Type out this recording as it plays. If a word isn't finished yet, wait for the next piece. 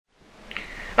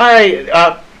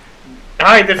Hi,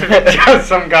 hi, this is just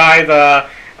some guys,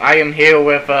 I am here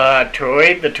with,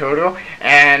 Tory, the turtle,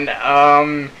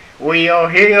 and, we are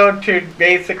here to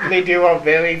basically do a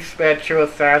very special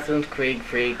Assassin's Creed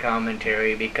free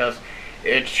commentary, because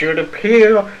it should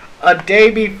appear a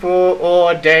day before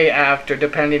or a day after,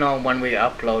 depending on when we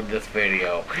upload this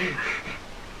video.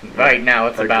 Right now,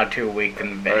 it's about 2 weeks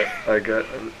in bed.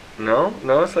 No,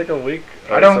 it's like a week.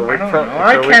 I don't know.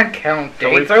 I can't count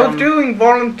days. I was doing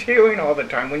volunteering all the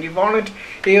time. When you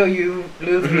volunteer, you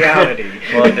lose reality.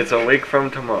 Well, it's a week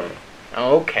from tomorrow.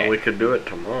 Okay. We could do it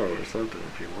tomorrow or something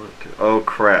if you want to. Oh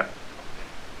crap.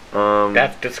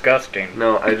 That's disgusting.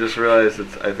 No, I just realized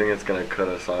I think it's gonna cut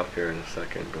us off here in a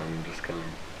second, but I'm just gonna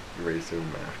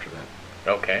resume after that.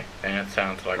 Okay, and it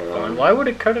sounds like fun. Why would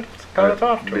it cut us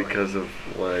off? Because of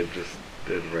what I just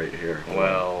did right here.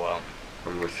 Well.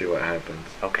 I'm gonna see what happens.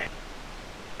 Okay.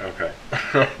 Okay.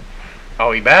 Are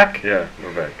we back? Yeah,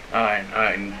 we're back.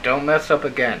 Alright. Don't mess up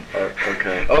again.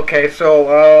 Okay. Okay,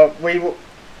 so, we're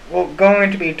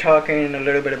going to be talking a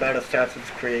little bit about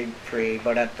Assassin's Creed 3,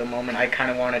 but at the moment I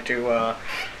kind of wanted to,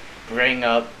 bring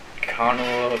up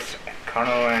Connor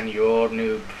and your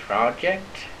new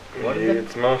project. What is it?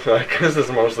 It's mostly, I guess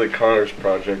it's mostly Connor's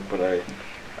project, but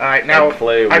Alright, now,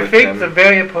 I think him. the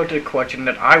very important question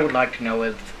that I would like to know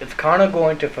is Connor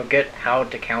going to forget how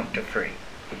to count to 3?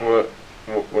 What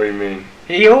do you mean?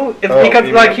 It's because,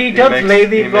 like, he does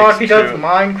lazy vlog, he does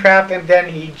Minecraft, and then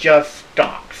he just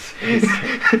stops.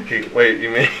 Wait, you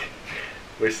mean...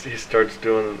 He starts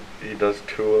doing... He does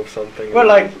 2 of something? Well,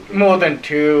 like, more than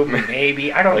 2,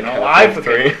 maybe, I don't like know, I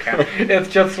forget to count. It's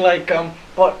just like,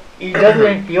 but he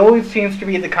doesn't... He always seems to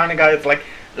be the kind of guy that's like,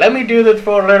 let me do this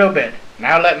for a little bit.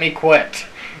 Now let me quit.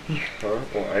 Well,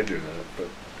 I do that,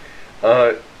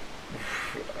 but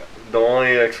the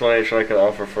only explanation I can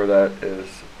offer for that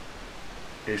is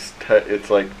it's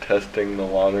like testing the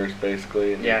waters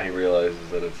basically, and he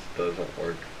realizes that it doesn't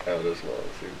work out as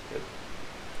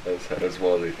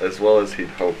well as he'd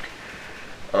hoped.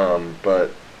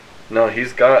 But no,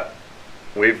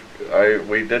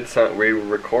 we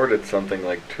recorded something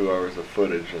like 2 hours of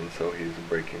footage, and so he's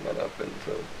breaking that up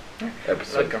into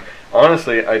episodes.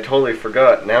 Honestly, I totally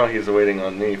forgot. Now he's waiting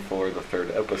on me for the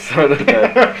 3rd episode.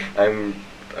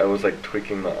 I was like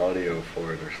tweaking the audio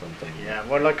for it or something. Yeah,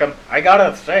 well, look, I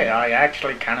gotta say, I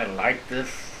actually kind of like this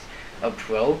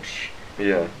approach.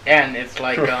 Yeah. And it's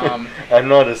like, I'm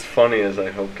not as funny as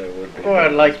I hoped I would be. Well,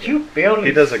 like, you barely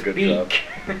He does a good job.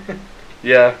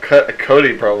 Yeah,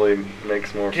 Cody probably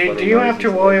makes more funny Do you have to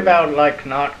worry about, like,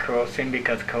 not cursing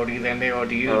because Cody's in there, or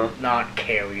do you not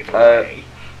care either way?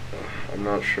 I'm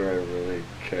not sure I really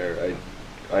care.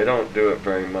 I don't do it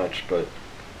very much, but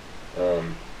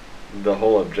the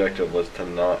whole objective was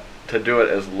to do it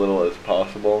as little as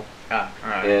possible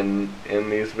in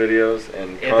these videos.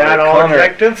 And is that all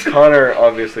objectives? Connor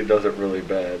obviously does it really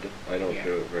bad. I don't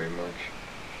do it very much,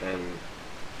 and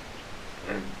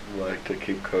I like to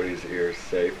keep Cody's ears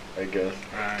safe, I guess.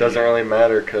 Doesn't really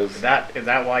matter because is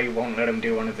that why you won't let him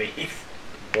do one of these?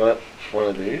 What? One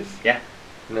of these? Yeah.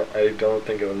 No, I don't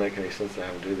think it would make any sense to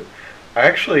have him do that.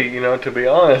 Actually, to be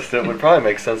honest, it would probably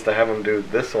make sense to have him do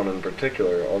this one in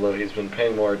particular, although he's been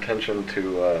paying more attention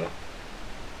to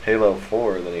Halo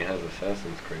 4 than he has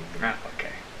Assassin's Creed.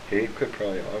 Okay. He could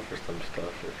probably offer some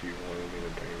stuff if you wanted me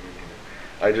to bring him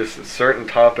in here. Certain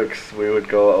topics we would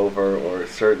go over, or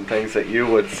certain things that you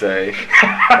would say,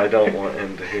 I don't want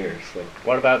him to hear, so.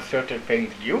 What about certain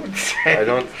things you would say? I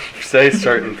don't say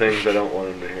certain things I don't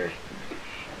want him to hear.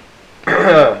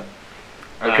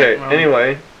 Okay,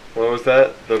 anyway, what was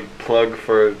that? The plug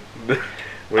for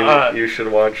you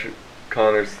should watch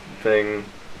Connor's thing.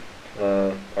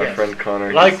 Our friend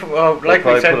Connor. Like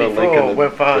we said before,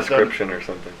 with description or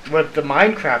something. With the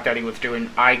Minecraft that he was doing,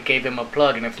 I gave him a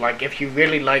plug, and it's like, if you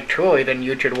really like Troy, then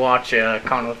you should watch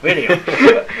Connor's video.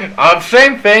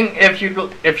 Same thing. If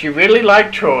you really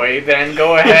like Troy, then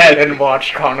go ahead and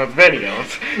watch Connor's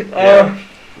videos.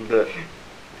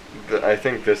 I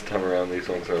think this time around these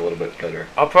ones are a little bit better.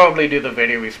 I'll probably do the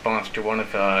video response to one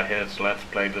of his Let's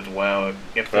Plays as well,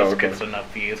 if this gets enough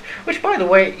views. Which, by the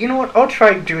way, you know what? I'll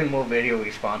try doing more video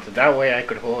responses. That way I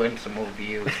could hold in some more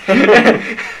views.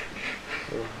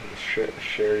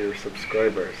 Share your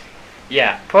subscribers.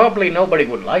 Yeah, probably nobody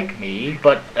would like me,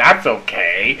 but that's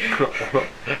okay.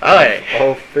 Alright.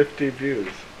 All 50 views.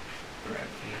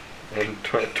 And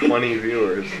 20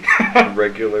 viewers,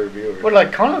 regular viewers. Well,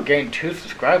 like, Connor gained 2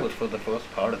 subscribers for the first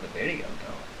part of the video,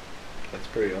 though. That's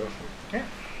pretty awesome. Yeah.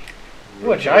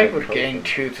 Which I would gain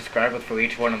 2 subscribers for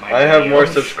each one of my videos. I have more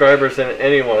subscribers than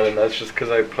anyone, and that's just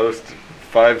because I post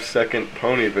 5-second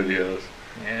pony videos.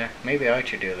 Yeah, maybe I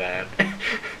should do that.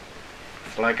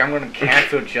 minutes. Like, I'm gonna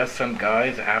cancel just some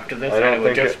guys after this, I and don't it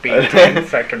would think just be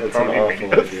 10-second That's an funny awful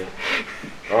videos. idea.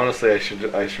 Honestly,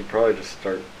 I should probably just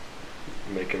start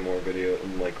making more video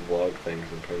and like vlog things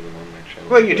and putting them on my channel.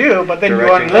 Well, you do, but then you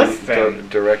Directing unlist them.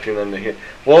 Directing them to here.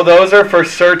 Well, those are for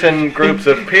certain groups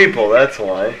of people. That's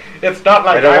why. It's not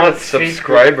like I don't want would secret-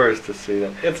 subscribers to see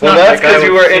them. It's Well, not that's like I because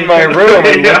you would were in my secret- room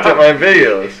and Yeah. looked at my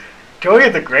videos. Tory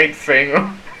is a great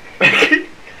singer.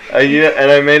 Yeah, and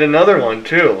I made another one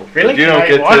too. Really? But you Can don't I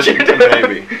get watch to it?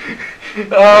 maybe.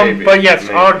 Maybe, But yes,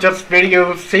 maybe. I'll just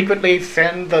video secretly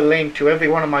send the link to every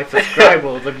one of my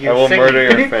subscribers of you I will singing. murder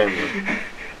your family.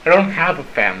 I don't have a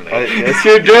family. Yes,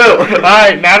 you do.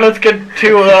 Alright, now let's get to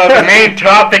the main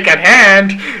topic at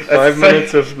hand. 5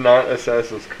 minutes of not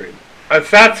Assassin's Creed.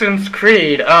 Assassin's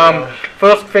Creed.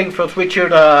 First things first, we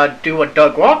should do what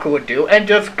Doug Walker would do and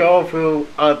just go through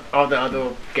all the other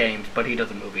games, but he does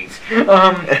the movies.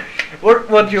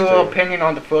 What's your opinion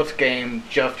on the first game,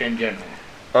 just in general?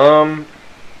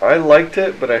 I liked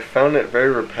it, but I found it very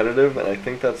repetitive, and I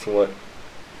think that's what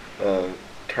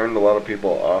turned a lot of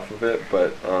people off of it.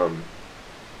 But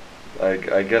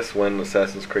I guess when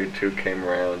Assassin's Creed 2 came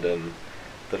around, and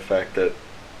the fact that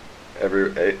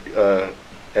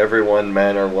everyone,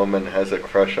 man or woman, has a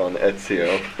crush on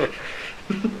Ezio.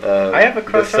 I have a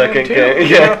crush on him too.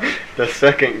 Yeah, the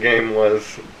second game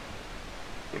was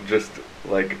just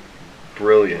like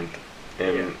brilliant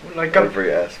in like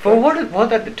every aspect. For what it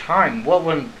was at the time, what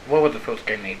was the first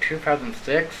game made?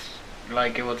 2006.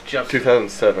 Like it was just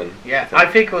 2007. Yeah, I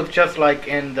think it was just like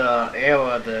in the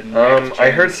era of the next I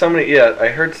gen. heard somebody. Yeah,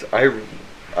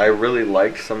 I really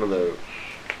liked some of the,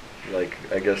 like,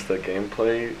 I guess the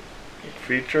gameplay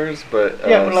features, but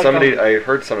Yeah, but like, I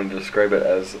heard somebody describe it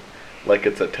as like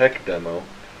it's a tech demo,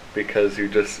 because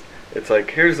it's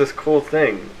like, here's this cool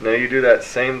thing, now you do that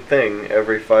same thing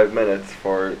every 5 minutes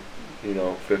for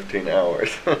 15 hours.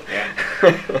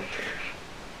 Yeah.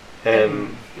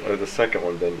 And the second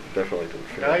one definitely didn't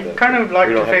feel I that. kind of like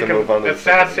We to don't have think to move on of to the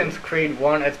second Assassin's Creed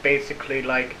 1 as basically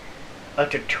like a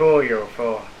tutorial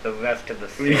for the rest of the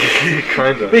one. series.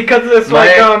 Kind of. Because it's My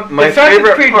Assassin's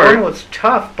favorite Creed part- 1 was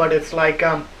tough, but it's like,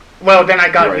 well, then I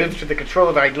got Right. used to the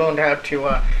controls, I learned how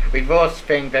to reverse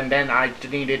things, and then I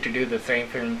needed to do the same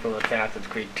thing for Assassin's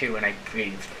Creed 2, and I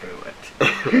breezed through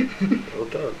it. Well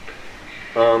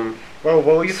done. Well,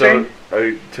 what were you saying?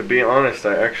 To be honest,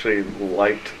 I actually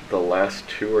liked the last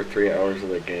 2 or 3 hours of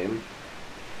the game,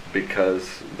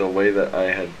 because the way that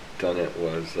I had done it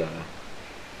was,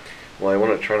 well, I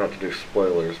want to try not to do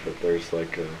spoilers, but there's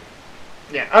like a...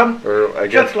 Yeah, Or I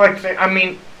guess... just like, say, I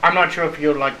mean, I'm not sure if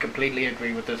you'll like completely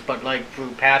agree with this, but like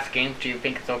through past games, do you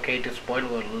think it's okay to spoil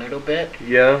a little bit?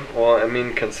 Yeah, well, I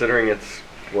mean, considering it's,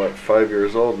 what, 5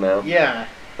 years old now? Yeah.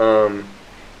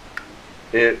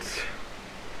 It's...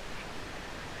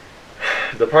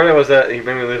 The part I was at, you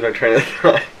made me lose my train of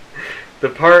thought. The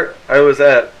part I was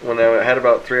at when I had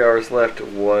about 3 hours left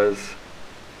was,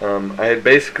 I had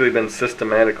basically been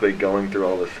systematically going through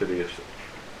all the cities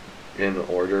in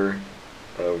order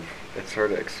of, it's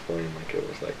hard to explain, like it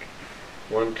was like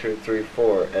 1, 2, 3,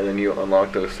 4, and then you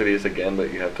unlock those cities again,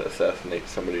 but you have to assassinate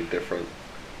somebody different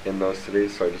in those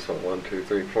cities, so I just went 1, 2,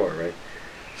 3, 4, right?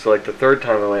 So like the third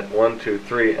time I went 1, 2,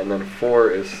 3, and then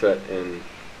 4 is set in,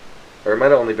 or it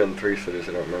might have only been 3 cities,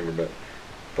 I don't remember, but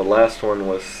the last one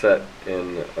was set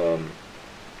in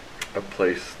a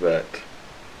place that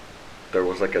there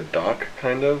was like a dock,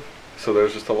 kind of, so there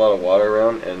was just a lot of water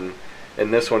around, and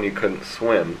in this one you couldn't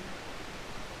swim.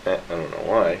 I don't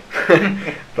know why,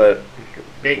 but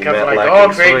Because like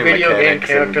all great video game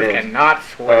characters cannot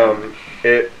swim.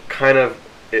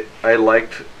 I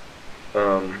liked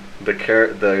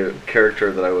the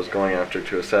character that I was going after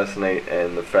to assassinate,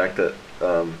 and the fact that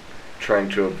trying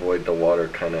to avoid the water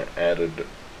kind of added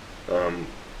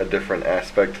a different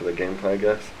aspect to the gameplay, I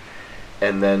guess.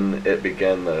 And then it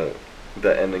began the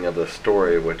ending of the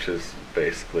story, which is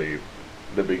basically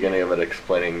the beginning of it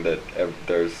explaining that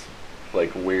there's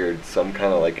like weird, some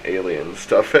kind of like alien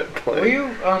stuff at play. Were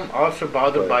you also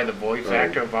bothered by the voice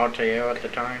actor of Altair at the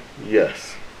time?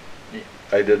 Yes. Yeah.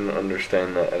 I didn't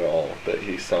understand that at all, that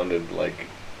he sounded like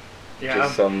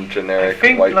just some I generic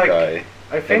think, white like, guy.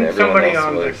 I think and everyone somebody else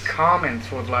on was- the comments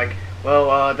was like,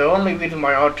 well, the only reason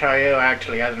why Altair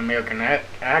actually has an American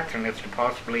accent is to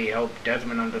possibly help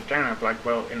Desmond understand. I was like,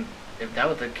 well, if that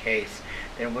was the case,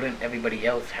 then wouldn't everybody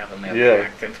else have American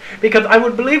accents? Because I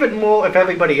would believe it more if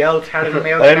everybody else had an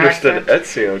American accent. I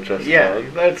understood Ezio just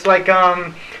fine. But it's like,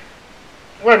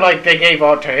 well, like they gave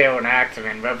Altair an accent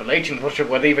in Revelations, which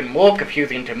was even more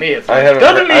confusing to me. It's like,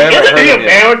 isn't he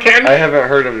American? I haven't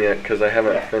heard him yet because I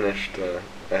haven't finished.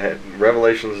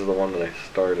 Revelations is the one that I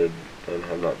started and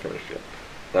have not finished yet.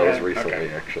 That was Yeah, recently,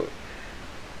 okay. actually.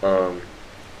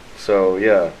 So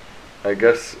yeah, I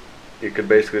guess you could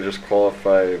basically just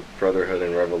qualify Brotherhood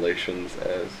and Revelations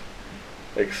as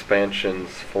expansions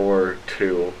for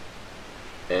 2,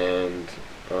 and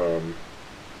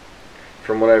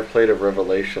from what I've played of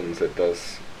Revelations, it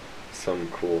does some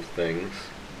cool things,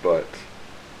 but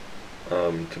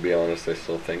to be honest, I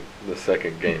still think the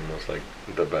second game was like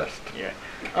the best Yeah.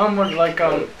 But like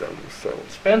out of them. So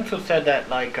Spencer said that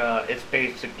like it's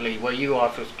basically well you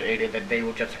also stated that they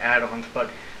were just add-ons, but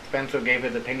Spencer gave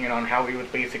his opinion on how he was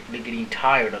basically getting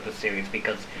tired of the series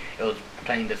because it was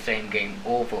playing the same game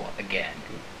over again.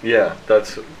 yeah,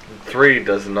 that's 3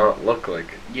 does not look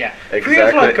like Yeah. exactly. 3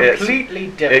 is like completely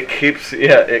different.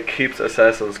 It keeps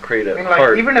Assassin's Creed at I mean, like,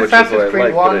 heart, even which Assassin's is what Creed I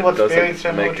like, 1 but was it very doesn't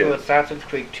similar make to it. Assassin's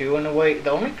Creed 2 in a way.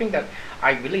 The only thing that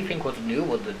I really think was new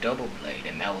was the double blade,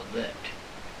 and that was it.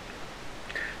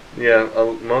 Yeah,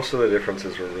 most of the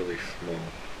differences were really small.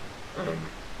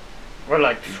 Or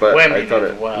like But I swimming thought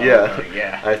as it, well. yeah,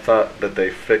 Yeah. I thought that they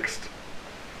fixed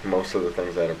most of the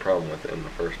things I had a problem with in the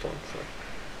first one. So,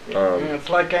 It's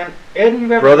like in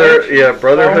Brotherhood, change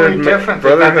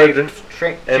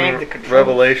the and controls.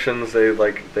 Revelations,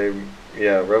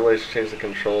 Revelations changed the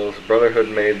controls. Brotherhood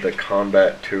made the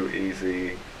combat too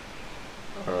easy.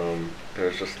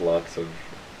 There's just lots of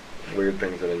weird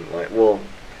things I didn't like. Well,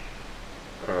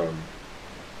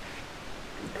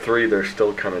 3, they're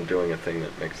still kind of doing a thing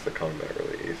that makes the combat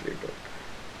really easy, but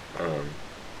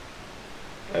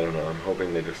I don't know. I'm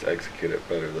hoping they just execute it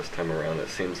better this time around. It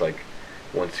seems like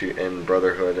once you in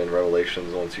Brotherhood and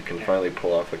Revelations, once you can finally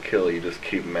pull off a kill, you just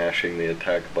keep mashing the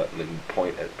attack button and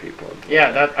point at people.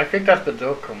 Yeah, I think that's the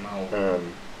Doku mode.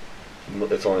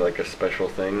 It's only like a special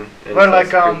thing. Well,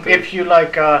 like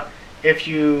if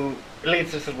you at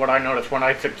least this is what I noticed when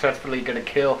I successfully get a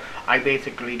kill, I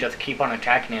basically just keep on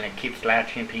attacking and it keeps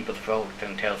slashing people's throats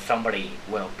until somebody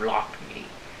will block me.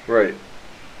 Right,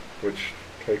 which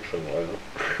takes a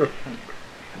while.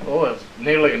 Oh, it's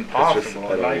nearly impossible.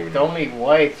 I don't even The know. only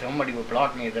way somebody would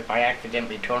block me is if I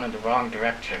accidentally turn in the wrong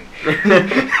direction.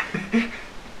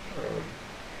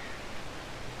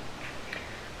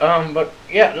 But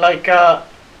yeah, like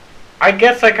I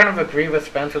guess I kind of agree with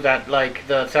Spencer that like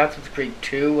the Assassin's Creed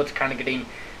 2 was kind of getting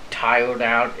tired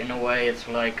out in a way. It's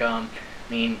like I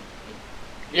mean,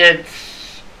 it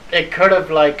could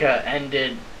have like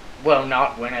ended well,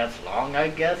 not went as long, I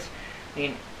guess. I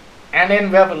mean, and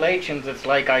in Revelations, it's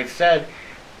like I said,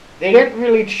 they didn't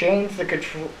really change the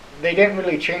control. They didn't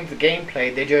really change the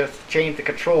gameplay. They just changed the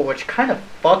control, which kind of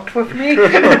fucked with me.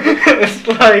 It's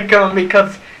like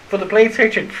because for the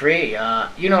PlayStation 3,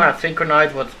 you know how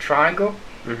synchronized was triangle?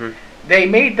 Mm-hmm. They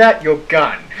made that your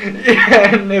gun,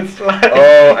 and it's like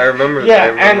Oh, I remember. yeah, I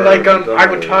remember and like I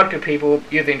would talk to people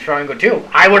using triangle too.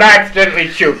 I would accidentally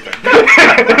shoot them.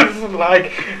 It's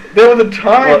like there was a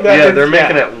time that yeah, they're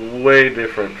making it way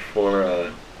different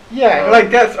for. Yeah, like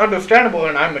that's understandable,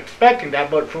 and I'm expecting that.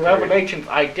 But for Revelations,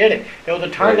 I didn't. There was a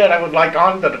time that I was like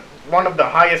on one of the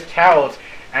highest towers,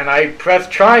 and I pressed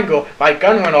triangle. My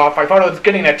gun went off. I thought I was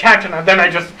getting attacked, and then I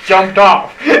just jumped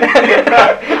off. And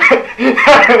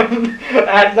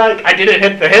like I didn't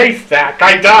hit the haystack.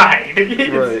 I died.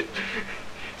 Right.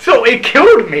 So it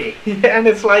killed me, and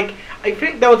it's like I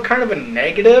think that was kind of a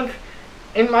negative,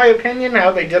 in my opinion.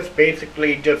 How they just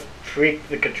basically just tweaked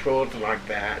the controls like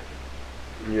that.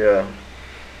 Yeah.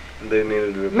 They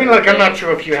needed to. I mean, like, I'm not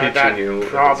sure if you had that you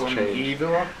problem if it's changed.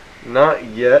 either. Not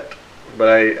yet, but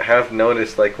I have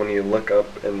noticed, like, when you look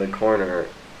up in the corner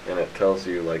and it tells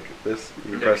you, like, this,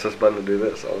 you press this button to do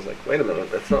this. I was like, wait a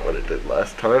minute, that's not what it did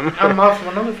last time. Also,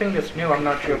 another thing that's new, I'm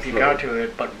not sure if you got to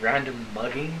it, but random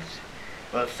muggings.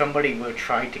 Well, somebody will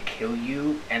try to kill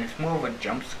you, and it's more of a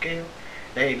jump scare.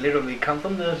 They literally come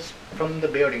from the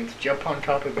buildings, jump on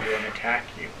top of you, and attack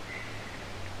you.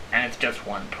 And it's just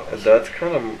one person.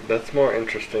 That's more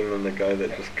interesting than the guy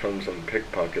that just comes and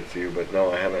pickpockets you, but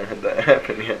no, I haven't had that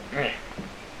happen yet. Yeah.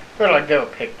 Well, like, there were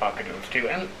pickpocketers too.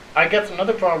 And I guess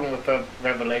another problem with the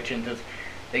Revelations is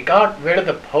they got rid of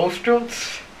the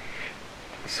posters.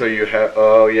 So you have,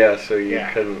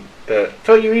 couldn't,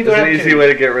 So you either there's have an easy to, way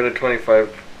to get rid of 25%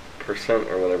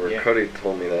 or whatever. Yeah. Cody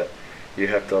told me that. You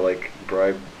have to, like,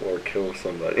 bribe or kill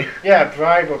somebody. Yeah,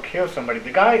 bribe or kill somebody.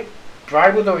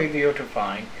 Bribers are easier to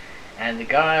find. And the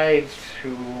guys who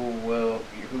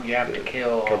you have to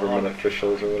kill Government are,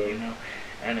 officials or whatever. you know,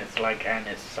 and it's like, and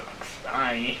it sucks.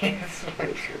 I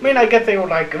mean, I guess they were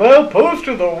like, well,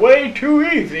 posters are way too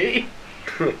easy.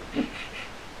 I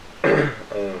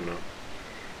don't know.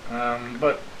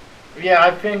 But yeah, I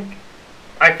think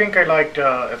I liked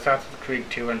Assassin's Creed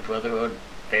 2 and Brotherhood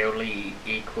fairly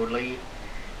equally.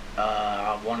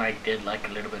 one I did like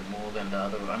a little bit more than the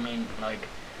other. I mean, like,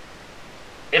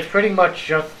 it's pretty much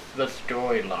just the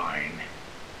storyline,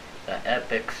 the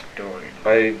epic storyline.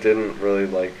 I didn't really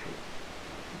like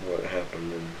what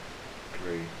happened in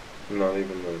 3. Not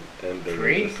even the ending.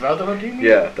 3? Brotherhood, do you mean?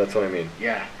 Yeah, that's what I mean.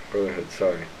 Yeah. Brotherhood,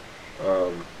 sorry.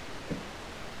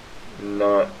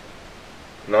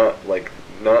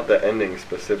 Not the ending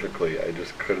specifically. I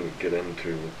just couldn't get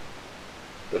into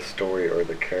the story or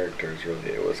the characters really.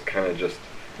 It was kind of just.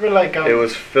 Like, it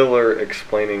was filler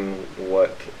explaining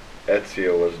what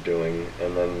Ezio was doing,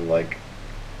 and then like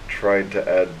tried to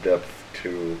add depth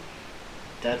to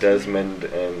Desmond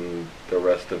and the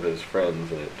rest of his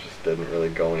friends, and it just didn't really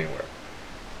go anywhere.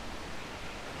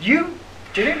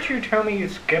 Didn't you tell me you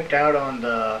skipped out on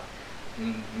the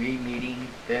re-meeting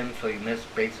them, so you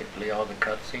missed basically all the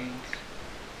cutscenes?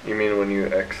 You mean when you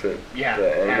exit the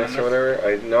Animus or whatever?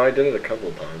 I did it a couple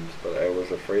of times, but I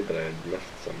was afraid that I had missed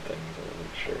some things. I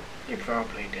wasn't sure. You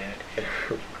probably did.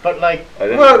 But like,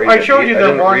 I showed you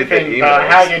the one thing,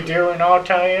 how you doing,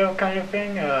 Altair, kind of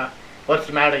thing. What's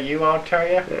the matter, you,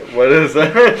 Altair? What is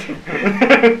that?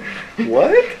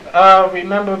 What?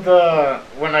 Remember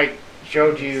when I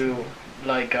showed you,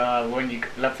 like, when you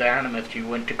left the Animus, you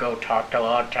went to go talk to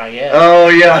Altair. Oh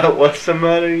yeah, what's the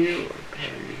matter, you?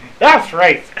 That's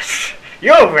racist.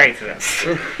 You're racist.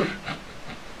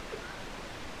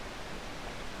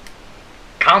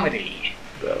 Comedy.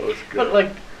 That was good. But like,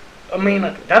 I mean,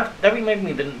 that reminded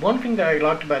me. The one thing that I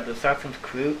liked about the Assassin's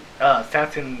Creed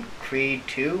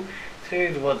 2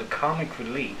 series was the comic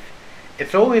relief.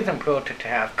 It's always important to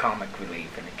have comic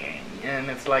relief in a game, and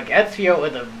it's like Ezio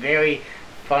is a very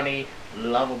funny,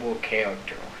 lovable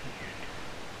character.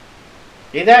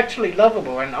 He's actually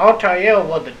lovable, and Altair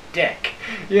was a dick.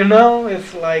 You know,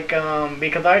 it's like,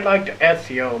 because I liked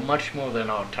Ezio much more than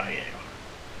Altair.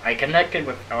 I connected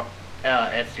with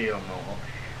Ezio more.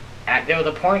 And there was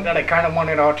a point that I kind of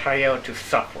wanted Altair to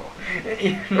suffer.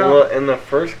 You know? Well, in the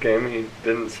first game, he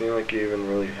didn't seem like he even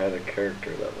really had a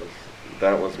character.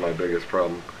 That was my biggest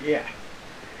problem. Yeah.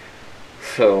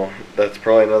 So that's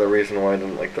probably another reason why I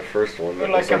didn't like the first one.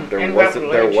 But like, there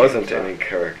wasn't any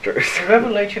characters.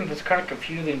 Revelations was kind of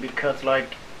confusing because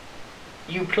like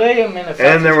you play him in a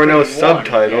and there were no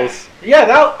subtitles. Yeah,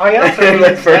 I also in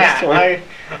hated the first one.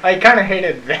 I kind of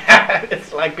hated that.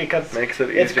 It's like because makes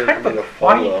it easier it's kind for of me a to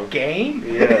follow. funny game.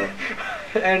 Yeah.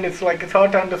 And it's like it's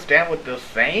hard to understand what they're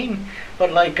saying.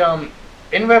 But like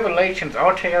in Revelations,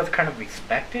 Altair's kind of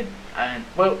respected, and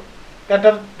well.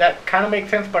 That kind of makes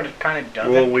sense, but it kind of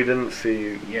doesn't. Well, we didn't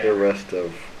see the rest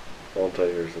of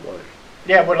Altair's life.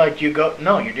 Yeah, but like you go,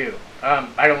 no, you do. I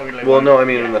don't really. Well, no, I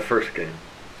mean in the first game.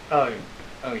 Oh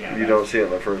yeah. You don't see it in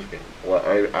the first game. Well,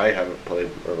 I haven't played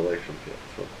Revelations yet,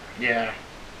 so. Yeah.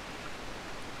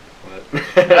 What?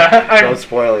 Don't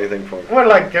spoil anything for me. Well,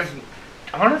 like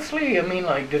honestly, I mean,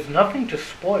 like there's nothing to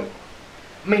spoil.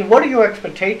 I mean, what are your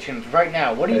expectations right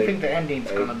now? What do you think the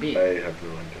ending's gonna be? I have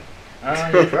no idea.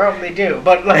 You probably do,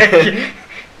 but like, I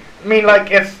mean, like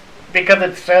it's because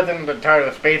it says in the title,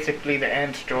 it's basically the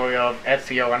end story of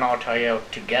Ezio and Altair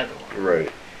together. Right.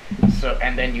 So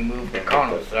and then you move to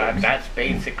Connor, so that's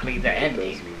basically the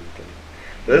ending.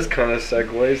 This kind of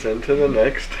segues into the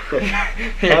next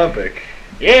topic.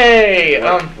 Yay!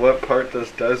 What part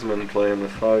does Desmond play in the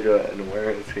saga, and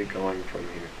where is he going from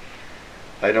here?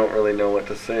 I don't really know what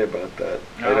to say about that.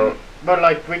 I don't. But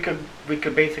like we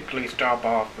could basically stop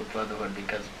off with Brotherhood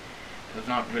because there's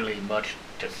not really much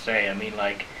to say. I mean,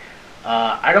 like,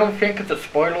 I don't think it's a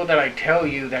spoiler that I tell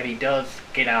you that he does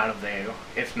get out of there.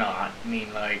 It's not. I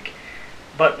mean, like,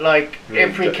 but like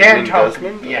if we can talk,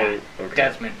 Desmond? yeah, Okay.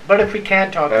 Desmond. But if we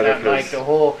can talk about like the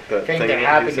whole thing that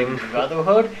happened in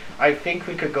Brotherhood, I think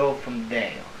we could go from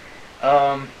there.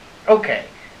 Okay,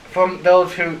 from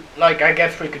those who like, I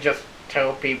guess we could just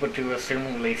tell people to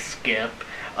assumingly skip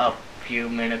a few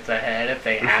minutes ahead if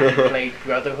they haven't played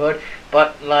Brotherhood.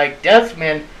 But like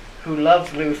Desmond, who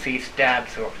loves Lucy,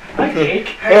 stabs her. Hi, Jake.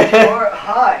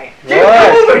 Hi. Jake,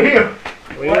 come over here.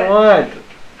 What do you want?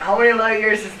 How many light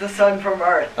years is the sun from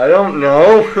Earth? I don't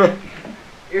know.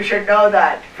 You should know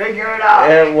that. Figure it out.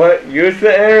 And what? Use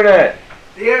the internet.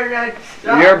 The internet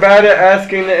sucks. You're bad at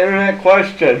asking the internet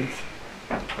questions.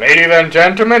 Ladies and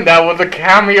gentlemen, that was a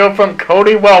cameo from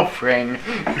Cody Welfring.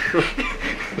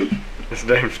 His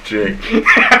name's Jake.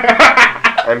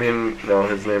 I mean, no,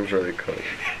 his name's really Cody.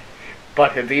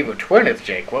 But his evil twin is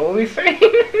Jake. What were we saying?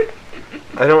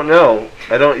 I don't know.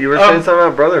 You were saying something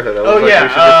about Brotherhood. I was we should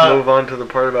just move on to the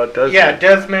part about Desmond. Yeah,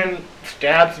 Desmond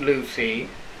stabs Lucy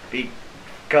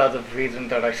because of reasons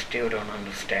that I still don't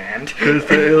understand. Because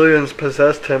the aliens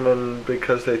possessed him, and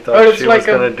because they But thought it's she like was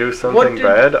gonna do something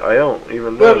bad. I don't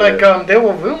even know. Well, like that. there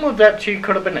were rumors that she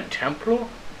could have been a Templar,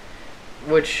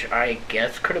 which I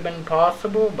guess could have been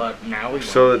possible, but now we.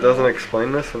 So it won't doesn't know.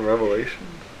 explain this in Revelation.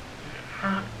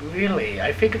 Not really.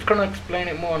 I think it's gonna explain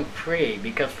it more in 3,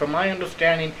 because from my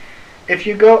understanding, if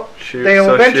you go, they So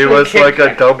she eventually was kick like a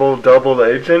back. double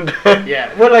agent.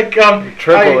 Yeah. Well, like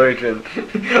Triple agent.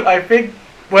 I think.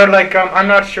 Well, like I'm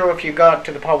not sure if you got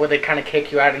to the part where they kind of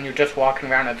kick you out and you're just walking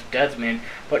around as Desmond,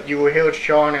 but you will hear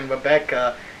Sean and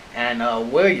Rebecca and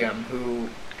William who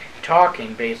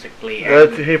talking basically.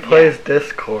 And, He plays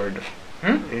Discord.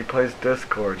 Hmm? He plays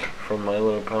Discord from My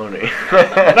Little Pony.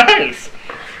 Nice.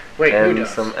 Wait, who and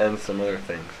does? some other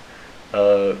things.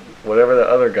 Whatever the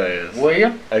other guy is.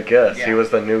 William? I guess he Yeah. was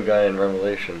the new guy in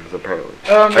Revelations. Apparently.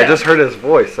 Yeah. I just heard his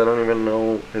voice. I don't even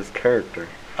know his character.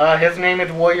 His name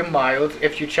is William Miles.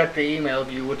 If you check the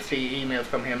emails, you would see emails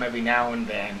from him every now and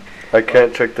then. I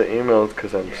can't check the emails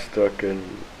because I'm stuck in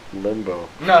limbo.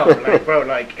 No, like bro,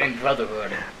 like in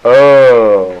Brotherhood.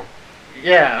 Oh.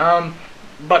 Yeah.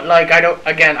 But like I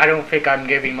don't think I'm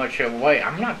giving much away.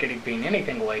 I'm not giving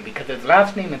anything away because his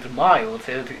last name is Miles.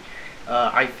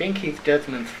 I think he's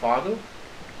Desmond's father.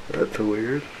 That's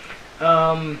weird.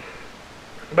 But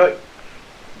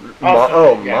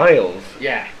also, yeah. Miles.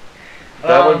 Yeah.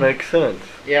 That would make sense.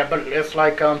 Yeah, but it's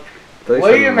like They said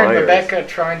William and Myers. Rebecca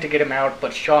trying to get him out,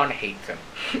 but Sean hates him.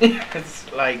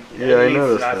 It's like Yeah, I at least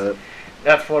noticed that.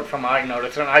 That's what from I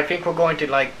noticed, and I think we're going to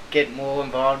like get more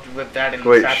involved with that in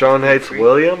Wait, Assassin's Sean Creed hates 3.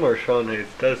 William or Sean hates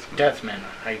Desmond? Desmond,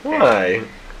 I think. Why?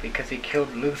 Because he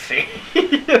killed Lucy.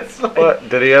 It's like, What?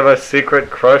 Did he have a secret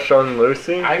crush on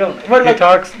Lucy? I don't. Well, He like,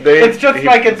 talks. it's just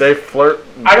like it's. They flirt.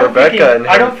 I don't think he. Rebecca and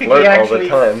I him don't think flirt he all the actually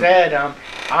time. said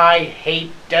I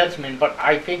hate Desmond, but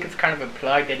I think it's kind of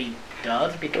implied that he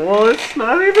does because. Well, it's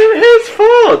not even his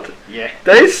fault. Yeah.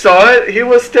 They saw it. He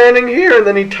was standing here, and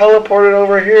then he teleported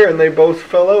over here, and they both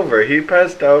fell over. He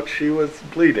passed out. She was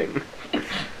bleeding.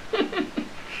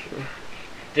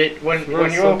 When you were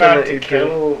something about that to you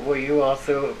kill, were you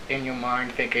also in your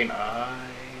mind thinking, I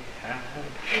had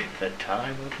the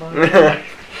time of my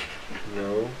life?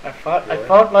 No. I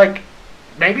thought like,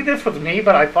 maybe this was me,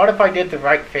 but I thought if I did the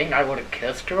right thing, I would have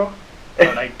kissed her,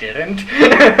 but I didn't.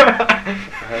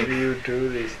 How do you do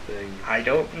these things? I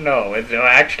don't know. Is there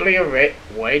actually a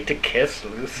way to kiss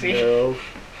Lucy? No.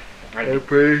 I- I'm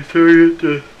pretty sure it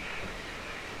just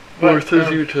But,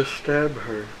 forces you to stab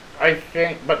her. I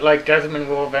think, but like Desmond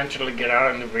will eventually get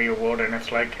out in the real world, and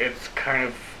it's like it's kind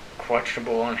of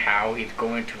questionable on how he's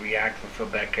going to react with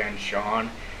Rebecca and Sean.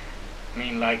 I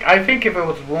mean, like I think if it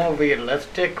was more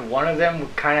realistic, one of them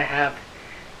would kind of have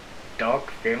dark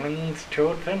feelings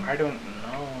towards him. I don't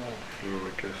know. Well,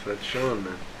 I guess that's Sean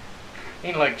then. I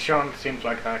mean, like Sean seems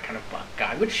like that kind of black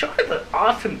guy, which Sean is an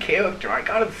awesome character. I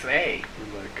gotta say.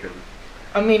 Like him.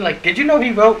 I mean, like, did you know he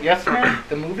wrote Yes Man,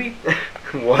 the movie?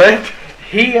 What?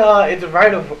 He is the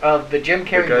writer of the Jim The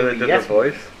Carrey guy movie. that did Yes the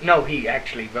voice? No, he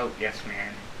actually wrote Yes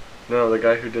Man. No, the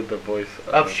guy who did the voice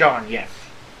Of Sean, yes.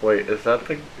 Wait, is that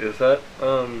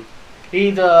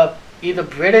He's a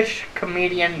British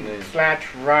comedian Name.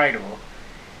 / writer.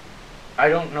 I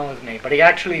don't know his name, but he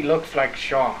actually looks like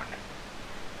Sean.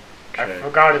 I Okay.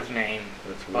 forgot his name,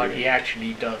 That's but weird. he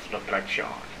actually does look like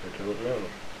Sean. I don't know.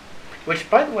 Which,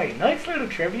 by the way, nice little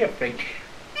trivia thing.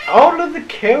 All of the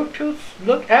characters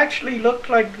actually look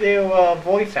like they're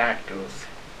voice actors.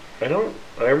 I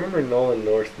remember Nolan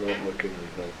North not looking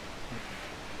like that.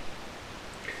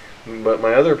 But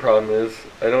my other problem is,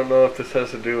 I don't know if this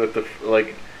has to do with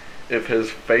if his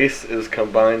face is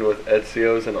combined with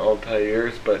Ezio's and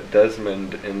Altair's, but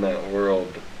Desmond in that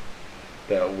world,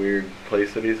 that weird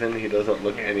place that he's in, he doesn't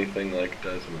look anything like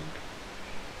Desmond.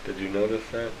 Did you notice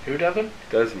that? Who doesn't?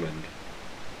 Desmond.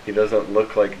 He doesn't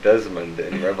look like Desmond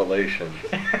in Revelations.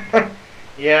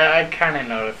 Yeah, I kind of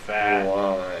noticed that.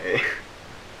 Why?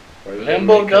 Why did they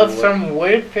Limbo make does him look some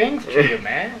weird things to you,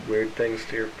 man. weird things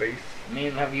to your face? I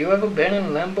mean, have you ever been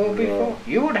in limbo No. before?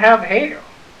 You would have hair.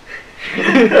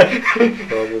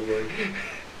 Probably.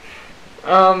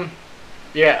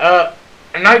 Yeah,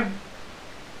 an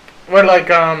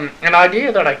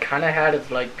idea that I kind of had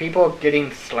is, like, people are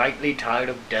getting slightly tired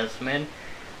of Desmond.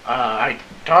 I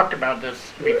talked about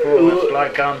this before. It's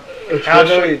like, how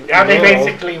they now.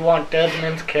 basically want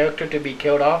Desmond's character to be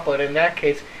killed off, but in that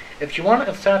case, if you want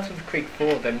Assassin's Creed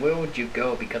 4, then where would you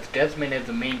go? Because Desmond is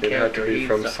the main It'd have character. to be He's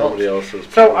from the somebody host.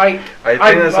 else's. So I think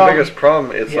that's the biggest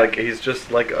problem. It's yeah. like he's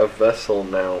just like a vessel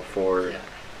now for Yeah.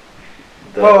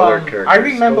 the other characters. I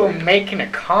remember story. making a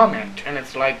comment, and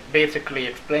it's like basically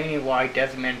explaining why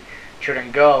Desmond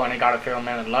shouldn't go, and I got a fair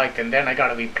amount of likes, and then I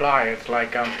got a reply. It's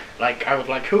like I was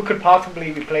like, who could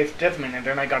possibly replace Desmond? And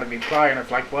then I got a reply, and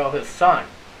it's like, well, his son.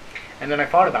 And then I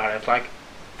thought about it. It's like,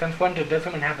 since when did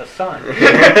Desmond have a son?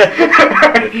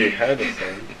 If he had a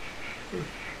son.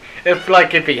 It's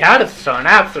like if he had a son,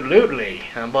 absolutely.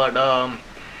 But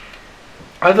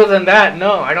other than that,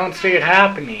 no, I don't see it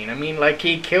happening. I mean, like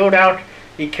he killed off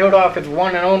his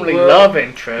one and only love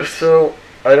interest. So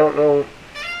I don't know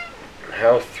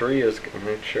how 3 is.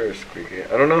 Make sure it's squeaky.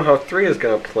 I don't know how 3 is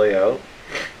gonna play out,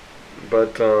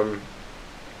 but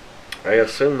I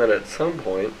assume that at some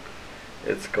point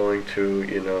it's going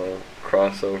to,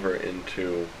 cross over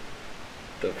into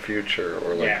the future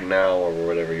or like now or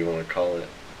whatever you want to call it.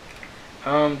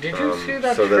 Did you see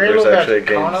that so that trailer there's actually that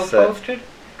a game Kano set posted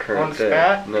current on day.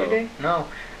 Spat? No. Today? No.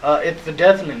 It's the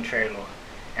Desmond trailer,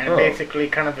 and it Oh. basically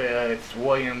kind of it's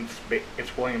William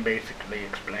basically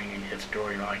explaining his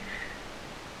storyline.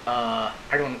 I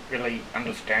don't really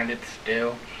understand it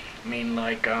still. I mean,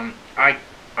 like I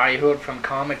heard from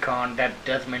Comic-Con that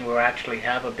Desmond will actually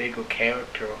have a bigger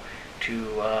character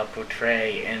to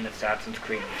portray in Assassin's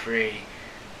Creed 3.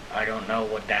 I don't know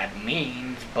what that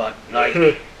means, but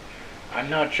like I'm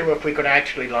not sure if we could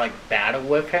actually like battle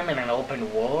with him in an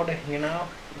open world,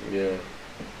 Yeah.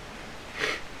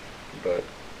 But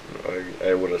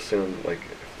I would assume like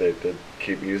if they did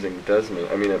keep using Desmond,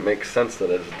 I mean it makes sense that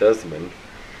it's Desmond.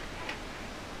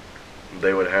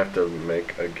 They would have to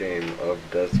make a game of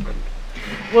Desmond.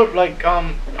 Well, like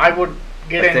I would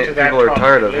get I into think that. people are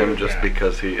tired of probably him later, just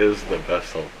because he is the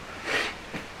vessel.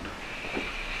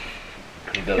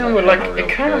 He doesn't Yeah, but have like a real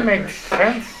it kind of character. makes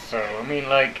sense. So I mean,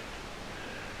 like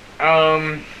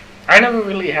I never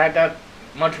really had that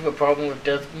much of a problem with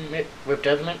Desmond.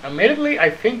 Admittedly, I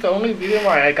think the only reason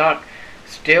why I got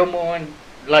still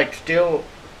still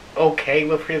okay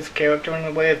with his character in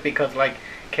a way is because like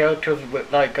characters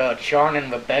with like Sean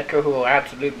and Rebecca, who are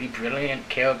absolutely brilliant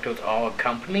characters, all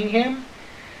accompanying him.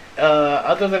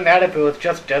 Other than that, if it was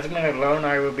just Desmond alone,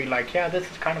 I would be like, yeah, this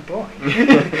is kind of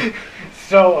boring.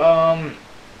 So,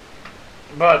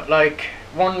 but like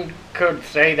one could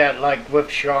say that like with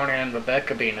Sean and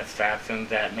Rebecca being assassins,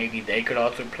 that maybe they could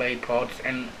also play parts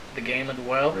in the game as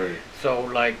well. Right. So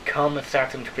like come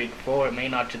Assassin's Creed 4, it may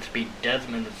not just be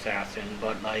Desmond's assassin,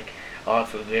 but like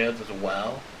also theirs as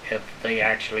well. If they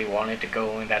actually wanted to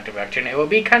go in that direction, it would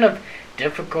be kind of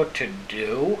difficult to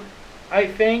do, I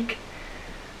think.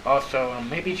 Also,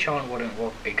 maybe Sean wouldn't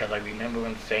work because I remember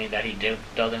him saying that he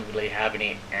doesn't really have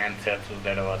any ancestors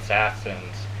that are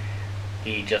assassins.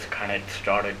 He just kind of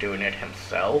started doing it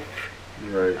himself.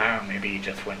 Right. I don't know, maybe he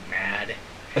just went mad.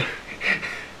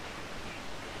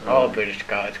 All British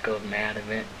guys go mad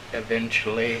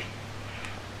eventually.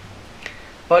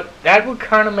 But that would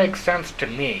kind of make sense to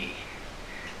me.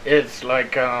 It's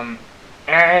like, and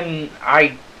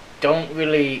I don't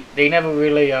really, they never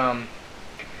really,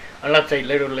 unless they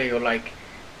literally are like,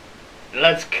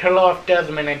 let's kill off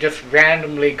Desmond and just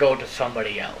randomly go to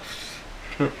somebody else.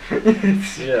 Yeah,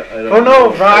 I don't For no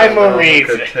know. rhyme or I don't know who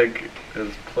reason. could take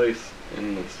his place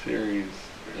in the series.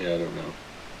 Yeah, I don't know.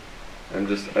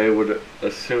 I would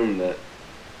assume that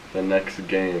the next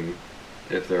game,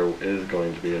 if there is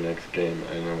going to be a next game,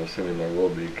 and I'm assuming there will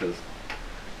be, because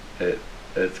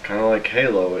it's kind of like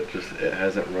Halo. It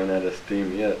hasn't run out of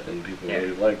steam yet, and people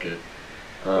really like it.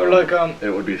 Or like, it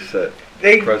would be set.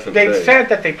 They've day. said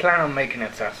that they plan on making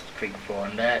Assassin's Creed 4,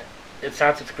 and that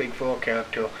Assassin's Creed 4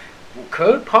 character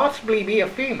could possibly be a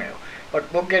female,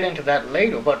 but we'll get into that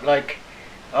later. But like,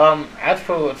 as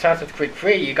for Assassin's Creed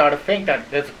 3, you gotta think that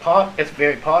it's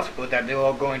very possible that there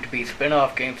are going to be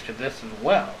spin-off games to this as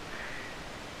well.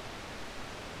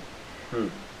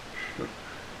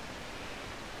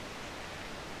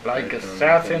 Like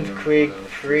Assassin's Creed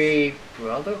 3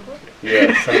 Brotherhood?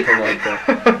 Yeah, something like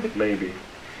that. Maybe.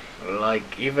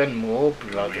 Like even more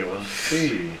We'll Brotherhood.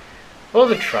 see. Or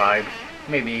the Tribe.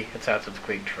 Maybe Assassin's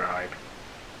Creed Tribe.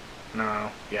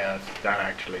 No, yes, that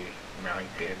actually might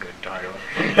be a good title.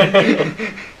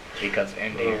 Because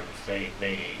Indians, they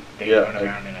run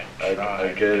around in a tribe.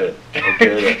 I get it. I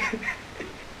get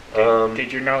it.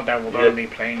 Did you know that we're going to be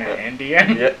playing an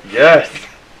Indian? Yes.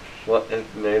 What is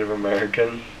Native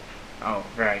American? Oh,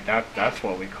 right. That's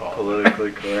what we call it.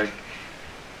 Politically correct.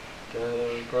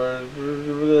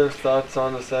 Thoughts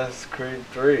on Assassin's Creed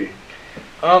 3?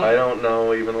 I don't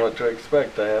know even what to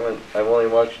expect. I've only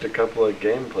watched a couple of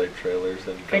gameplay trailers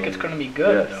and I think it's going to be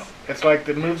good though. It's like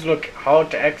the moves look hard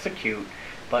to execute,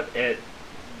 but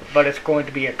it's going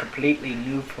to be a completely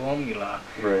new formula.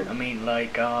 Right. I mean,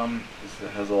 like It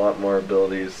has a lot more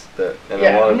abilities that, and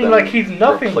yeah, a lot I of mean, them like he's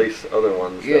nothing. replace other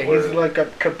ones. Yeah, that he's were, like a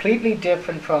completely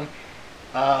different from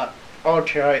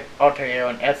Altair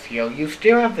and Ezio, you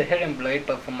still have the hidden blade,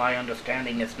 but from my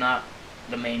understanding, it's not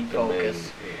the main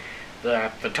focus.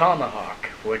 The tomahawk,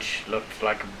 which looks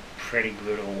like a pretty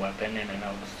brutal weapon in and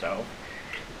of itself.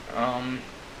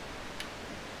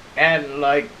 And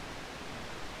like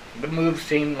the moves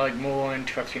seem like more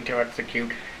interesting to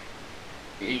execute.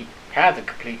 He has a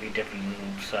completely different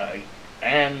moveset,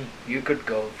 and you could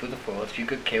go through the forest. You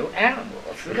could kill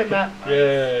animals. Isn't that nice?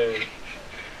 Yay!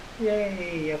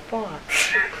 Yay, a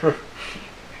fox!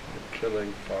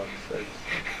 Killing foxes.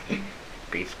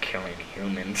 Beats killing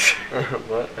humans.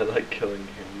 What? I like killing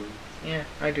humans. Yeah,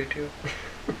 I do too.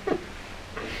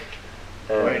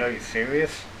 Wait, are you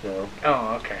serious? No.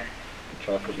 Oh, okay.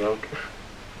 Chocolate milk.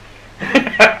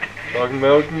 Chocolate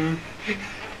milk.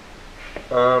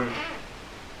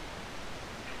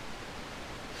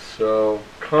 So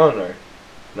Connor,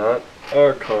 not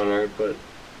our Connor, but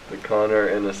the Connor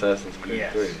in Assassin's Creed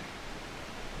Yes. 3.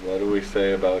 What do we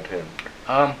say about him?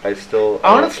 I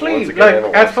Honestly, once again, like, I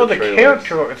haven't as watched for the trailers.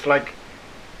 character, it's like,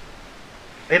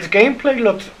 its gameplay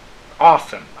looks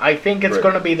awesome. I think it's Right.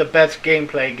 going to be the best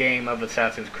gameplay game of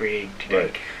Assassin's Creed today.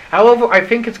 Right. However, I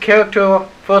think his character,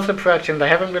 first impressions, I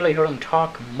haven't really heard him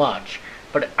talk much,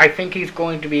 but I think he's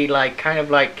going to be like, kind of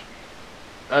like,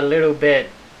 a little bit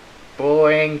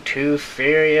boring, too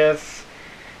serious.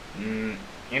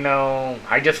 You know,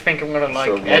 I just think I'm going to like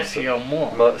So most Ezio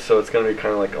more. So it's going to be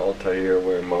kind of like Altair,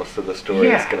 where most of the story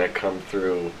is Yeah. going to come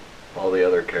through all the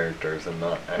other characters and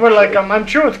not actually. Well, like, I'm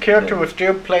sure his character Yeah. will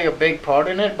still play a big part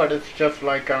in it, but it's just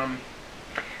like,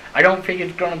 I don't think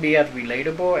it's going to be as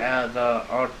relatable as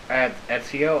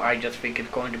Ezio. I just think it's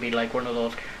going to be like one of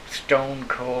those stone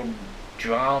cold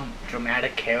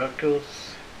dramatic characters.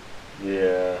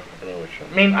 Yeah, I know what you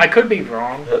I mean, I could be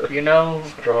wrong, you know.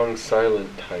 Strong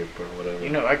silent type or whatever. You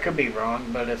know, I could be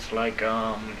wrong, but it's like,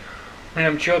 and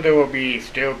I'm sure there will be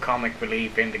still comic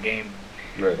relief in the game,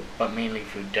 Right. but mainly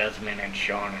through Desmond and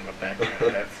Sean and Rebecca.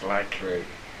 That's like, Right.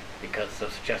 because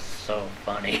it's just so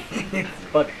funny.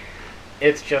 But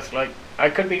it's just like,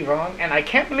 I could be wrong, and I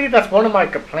can't believe that's one of my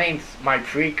complaints, my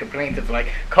free complaints. It's like,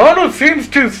 Connor seems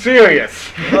too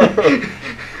serious.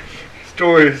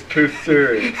 Story is too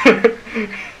serious.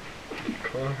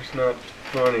 Connor's not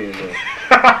funny enough.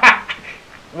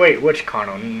 Wait, which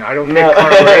Connor? I don't think Connor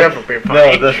would ever be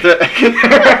funny.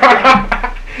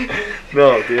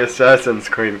 No, the Assassin's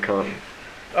Creed Connor.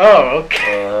 Oh,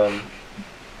 okay.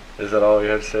 Is that all you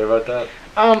have to say about that?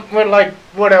 Well, like,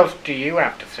 what else do you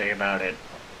have to say about it?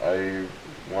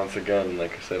 Once again,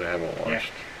 like I said, I haven't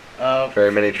watched Yeah.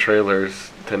 very many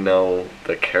trailers to know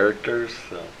the characters,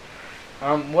 so.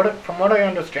 From what I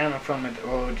understand from its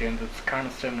origins, it's kind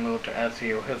of similar to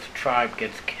Ezio. His tribe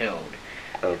gets killed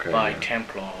by yeah.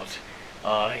 Templars.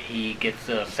 He gets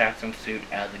the assassin suit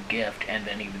as a gift, and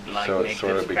then he like So it makes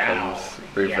sort this of becomes vow.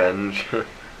 revenge.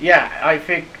 Yeah, I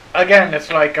think again it's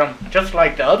like just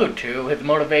like the other two, his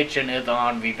motivation is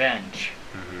on revenge.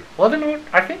 Wasn't it?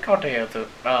 I think Altair's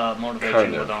motivation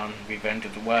Kind was of. on revenge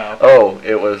as well. Oh,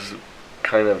 it was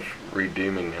kind of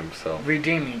redeeming himself.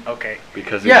 Redeeming, okay.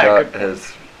 Because he Yeah, got good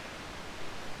his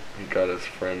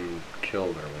friend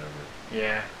killed or whatever.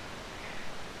 Yeah.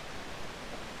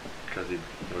 Because he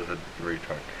was a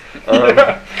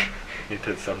retard. He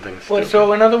did something stupid. Well,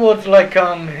 so in other words, like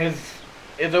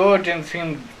his origin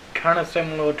seemed kind of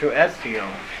similar to Ezio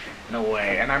in a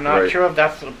way, and I'm not Right. sure if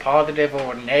that's a positive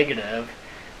or a negative,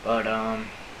 but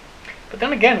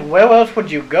then again, where else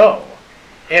would you go?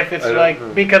 If it's I don't like,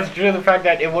 know. because due to the fact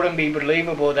that it wouldn't be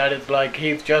believable that it's like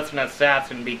he's just an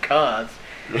assassin because,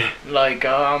 like,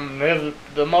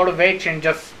 the motivation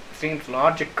just seems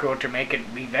logical to make it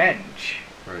revenge.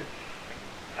 Right.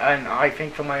 And I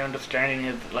think from my understanding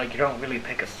is, like, you don't really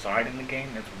pick a side in the game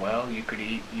as well. You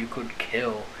could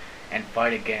kill and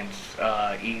fight against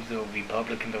either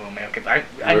Republicans or Americans. I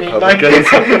mean, like,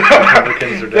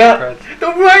 Republicans or Democrats?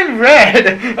 the one red.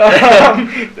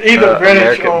 Either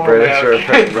British or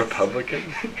American.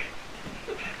 Republicans?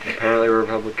 Apparently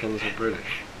Republicans are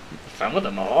British. Some of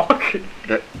them are.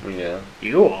 Yeah.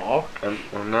 You are.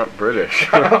 I'm not British.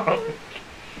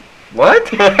 What?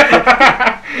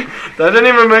 That didn't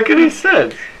even make any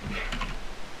sense.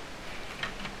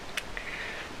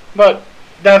 But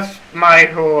that's my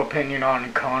whole opinion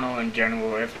on Connor in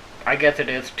general. I guess it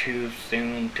is too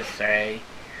soon to say.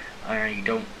 I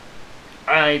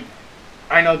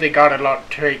know they got a lot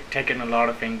taken a lot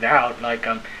of things out. Like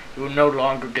you will no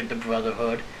longer get the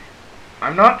Brotherhood.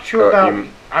 I'm not sure about.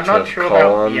 I'm not sure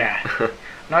about. Yeah.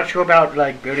 Not sure about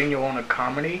like building your own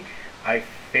economy. I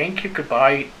think you could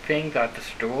buy things at the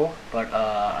store, but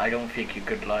I don't think you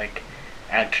could like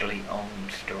actually own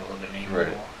stores anymore.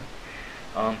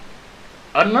 Right.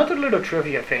 another little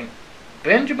trivia thing.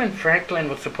 Benjamin Franklin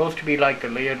was supposed to be like the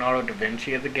Leonardo da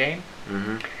Vinci of the game.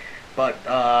 Mm-hmm.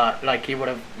 But, like, he would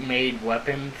have made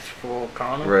weapons for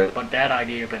Connor. Right. But that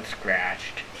idea had been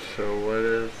scratched. So what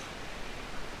is...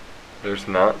 There's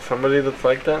not somebody that's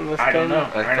like that in this game? I don't know.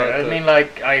 I thought mean,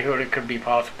 like, I heard it could be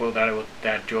possible that it was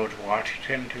that George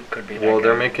Washington who could be that Well,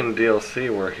 they're guy. making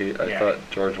DLC where I Yeah. thought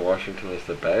George Washington was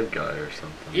the bad guy or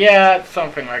something. Yeah,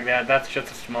 something like that. That's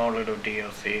just a small little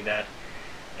DLC that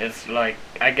it's like,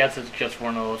 I guess it's just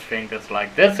one of those things that's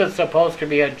like, this is supposed to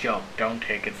be a joke. Don't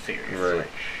take it seriously. Right.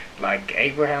 Like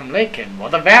Abraham Lincoln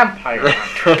was a vampire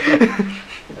hunter.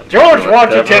 George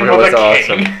Washington That was a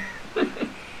awesome. king.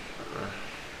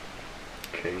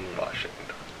 King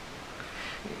Washington.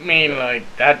 I mean, like,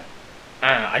 that...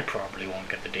 I probably won't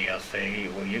get the DLC.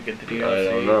 Will you get the DLC? I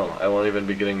don't know. I won't even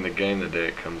be getting the game the day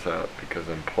it comes out because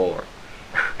I'm poor.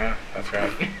 Yeah, that's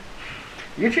right.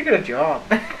 You should get a job.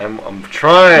 I'm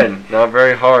trying. Not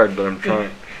very hard, but I'm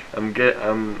trying. I'm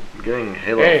getting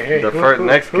Halo.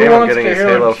 Next game I'm getting is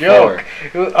Halo 4.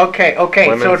 Okay, so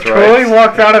Women's Troy rights.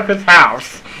 walks out of his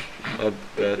house.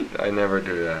 I never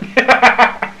do that.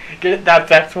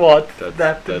 That's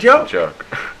the joke. The joke.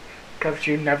 Because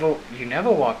you never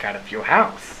walk out of your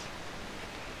house.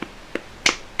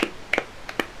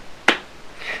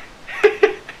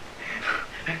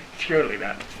 Surely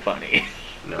that's funny.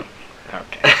 No.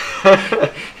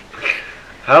 Okay.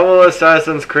 How will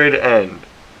Assassin's Creed end?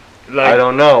 Like, I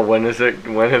don't know. When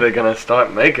are they gonna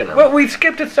start making them? Well, we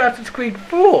skipped Assassin's Creed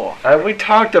 4. We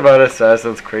talked about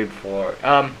Assassin's Creed 4.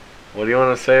 What do you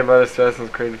want to say about Assassin's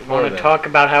Creed 4? Want to talk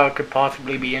about how it could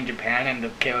possibly be in Japan and the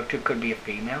character could be a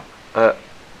female?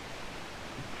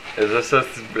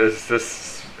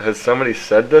 Has somebody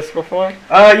said this before?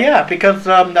 Yeah, because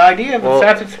the idea of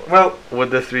Assassin's... Well,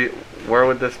 where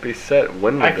would this be set?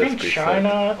 When would I this think be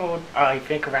China, or I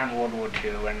think around World War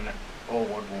II or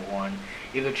World War One.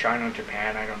 Either China or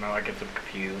Japan, I don't know, I get them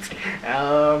confused.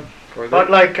 But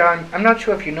like, I'm not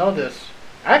sure if you know this.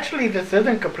 Actually, this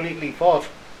isn't completely false.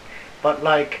 But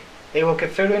like, they were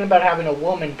considering about having a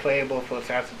woman playable for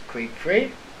Assassin's Creed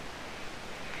 3.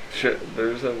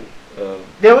 There's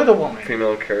There was a woman.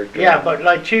 female character. Yeah, but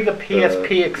like, she's a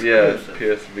PSP exclusive.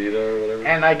 Yeah, PS Vita or whatever.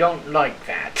 And I don't like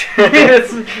that.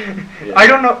 Yeah. I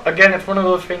don't know. Again, it's one of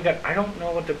those things that I don't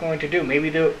know what they're going to do. Maybe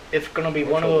it's going to be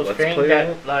one of those Let's things Play that,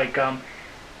 it? like,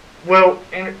 well,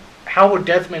 and how would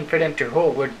Desmond fit into who?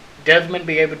 Would Desmond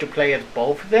be able to play as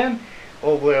both of them?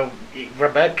 Or will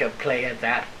Rebecca play as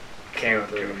that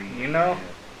character? You know?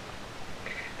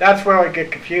 That's where I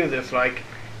get confused. It's like...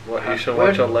 You should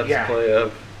watch a Let's yeah. Play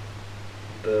of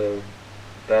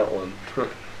that one.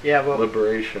 Yeah, well...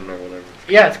 Liberation or whatever.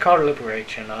 Yeah, it's called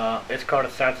Liberation. It's called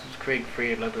Assassin's Creed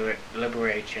 3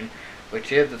 Liberation,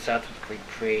 which is Assassin's Creed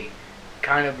 3.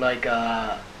 Kind of like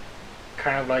a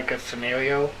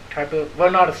scenario type of... Well,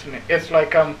 not a scenario. It's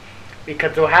like,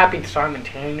 because they're happening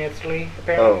simultaneously,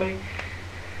 apparently. Oh.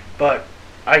 But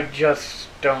I just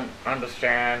don't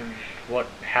understand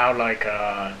how like,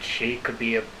 she could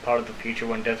be a part of the future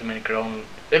when Desmond could only...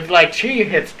 It's like she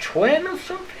his twin or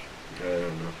something? I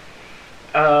don't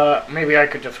know. Maybe I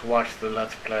could just watch the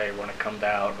Let's Play when it comes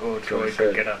out. Or Troy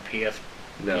could get a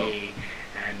PSP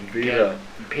and Vita.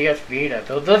 get PS Vita.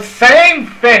 They're the same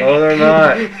thing! No, they're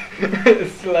not.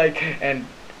 It's like, and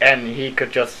he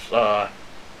could just,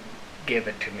 give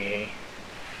it to me.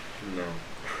 No.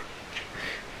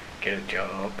 Get a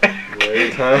job.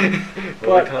 Wait time.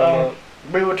 But,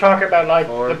 we were talking about, like,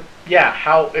 Or-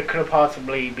 how it could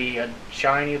possibly be a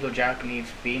Chinese or Japanese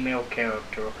female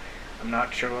character. I'm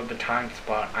not sure of the time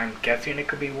spot. I'm guessing it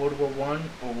could be World War One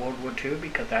or World War Two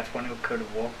because that's when it could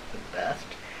have worked the best.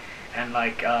 And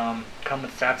like, come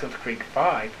Assassin's Creed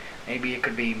 5, maybe it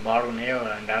could be modern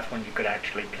era, and that's when you could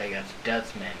actually play as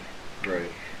Desmond.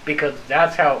 Right. Because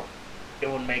that's how it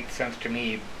would make sense to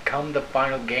me. Come the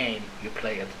final game, you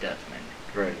play as Desmond.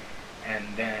 Right.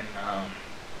 And then,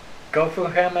 go for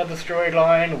him as a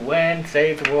storyline, win,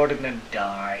 save the world, and then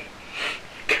die.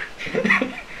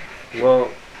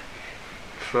 Well,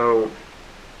 so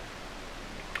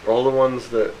all the ones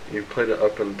that you played it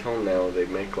up until now, they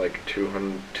make like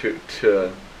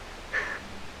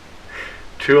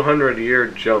 200-year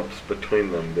jumps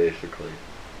between them, basically.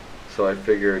 So I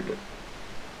figured,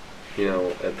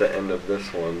 at the end of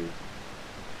this one,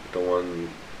 the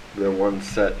one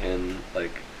set in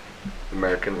like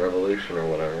American Revolution or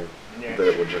whatever, Yeah. that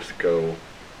it would just go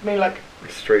I mean, like,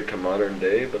 straight to modern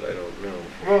day, but I don't know.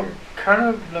 well, kind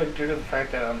of like due to the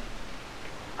fact that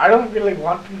I don't really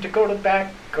want them to go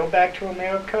back to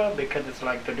America because it's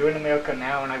like they're doing America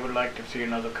now, and I would like to see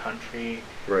another country,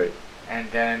 Right. and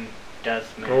then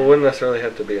Desmond. Well, it wouldn't necessarily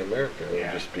have to be America. It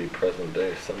Yeah. would just be present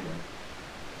day somewhere.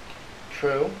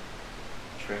 True.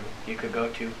 You could go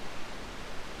to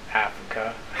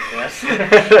Africa, I guess.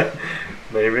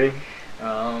 Maybe.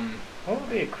 What would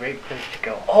be a great place to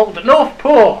go? Oh, the North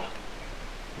Pole!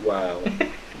 Wow.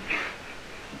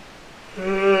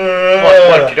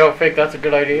 What, you don't think that's a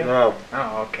good idea? No.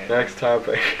 Oh, okay. Next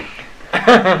topic.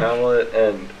 How will it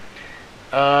end?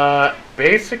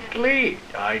 Basically,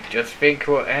 I just think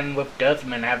we'll end with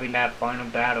Desmond having that final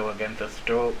battle against the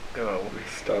Storgo.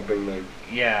 Stopping the...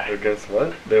 Yeah. Against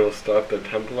what? They will stop the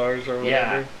Templars or whatever?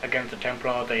 Yeah, against the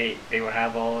Templar, they will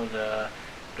have all the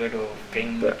little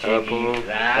things. The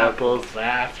apples.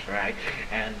 That's right.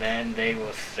 And then they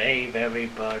will save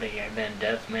everybody, and then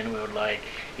Desmond will, like,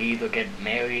 either get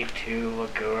married to a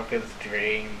girl of his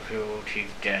dreams who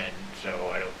she's dead,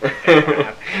 so I don't think that will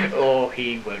happen, or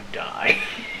he will die.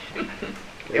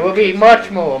 It would be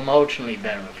much more emotionally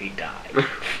better if he died.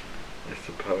 I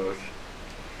suppose.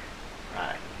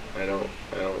 Right. I don't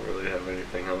really have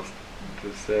anything else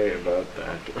to say about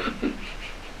that.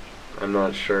 I'm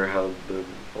not sure how the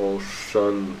whole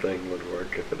sun thing would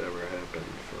work if it ever happened.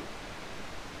 So.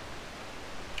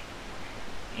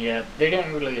 Yeah, they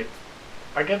didn't really.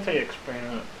 I guess they explain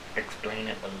it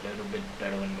a little bit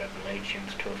better in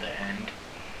Revelations toward the end.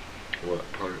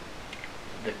 What part?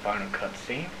 The final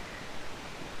cutscene.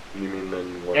 You mean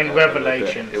then what In happened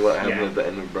Revelations, what happened yeah. at the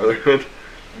end of Brotherhood?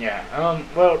 Yeah.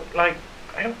 Well, like,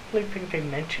 I don't really think they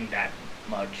mentioned that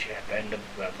much at the end of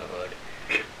Brotherhood.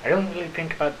 I don't really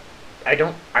think about.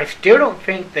 I still don't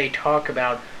think they talk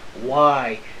about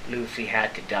why Lucy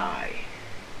had to die.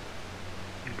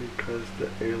 Because the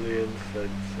alien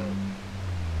said so.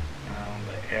 Oh,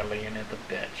 the alien is a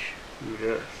bitch.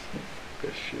 Yes.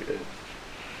 Yes, she is.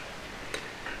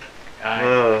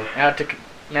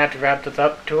 Now to wrap this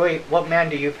up, Toy, what man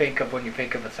do you think of when you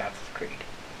think of Assassin's Creed?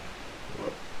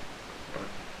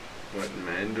 What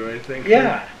man do I think?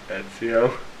 Yeah. Of?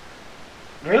 Ezio.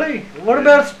 Really? What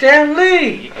about Stan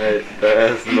Lee? That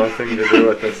has nothing to do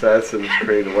with Assassin's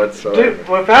Creed whatsoever. Dude,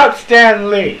 without Stan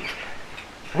Lee,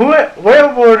 where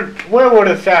would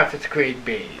Assassin's Creed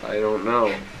be? I don't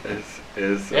know. Is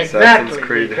Exactly, Assassin's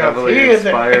Creed because heavily he is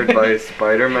inspired by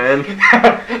Spider-Man?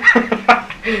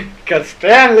 Because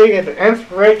Stan Lee is an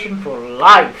inspiration for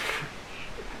life.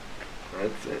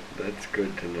 That's it. That's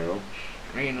good to know.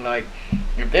 I mean, like,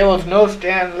 if there was no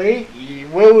Stan Lee,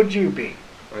 where would you be?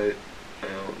 I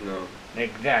don't know.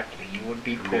 Exactly, you would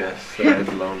be poor. Yes, sad,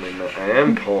 lonely man. I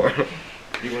am poor.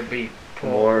 You would be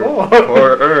poor.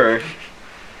 Poorer.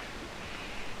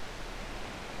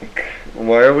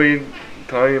 Why are we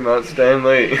talking about Stan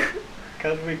Lee?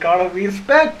 Because we gotta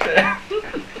respect it.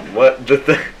 What the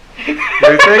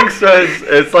thing says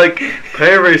it's like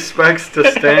pay respects to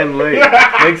Stan Lee.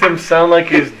 Makes him sound like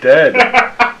he's dead.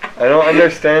 I don't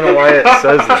understand why it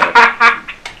says that.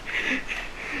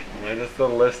 Why does the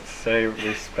list say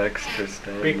respects to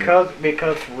Stan Lee?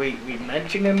 Because we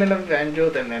mention him in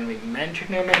Avengers, and then we mention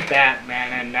him in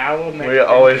Batman, and now we'll mention We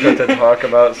always have to talk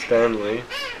about Stan Lee.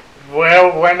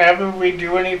 Well, whenever we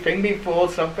do anything before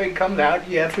something comes out,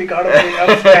 yes, we gotta bring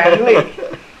up Stan Lee.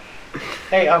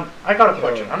 Hey, I got a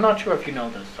question. I'm not sure if you know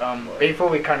this. Before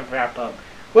we kind of wrap up,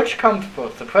 which comes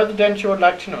first, the presidential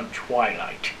election or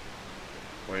Twilight?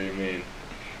 What do you mean?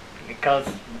 Because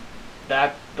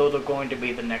those are going to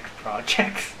be the next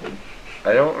projects.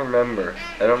 I don't remember.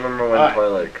 I don't remember when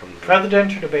Twilight comes out.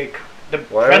 Presidential debate.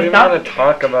 Why do you want to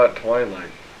talk about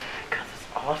Twilight? Because it's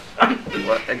awesome.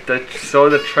 So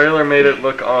the trailer made it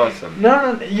look awesome.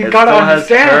 No, you gotta understand. It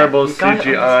still has terrible You gotta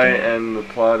CGI understand. and the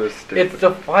plot is stupid. It's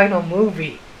the final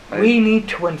movie. We need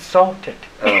to insult it.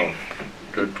 Oh,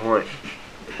 good point.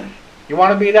 You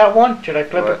want to be that one? Should I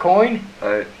flip a coin?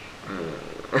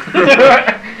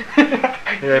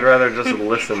 Yeah, I'd rather just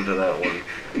listen to that one.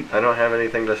 I don't have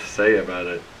anything to say about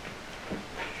it.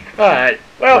 Alright,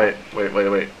 well...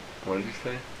 Wait. What did you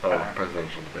say? Oh,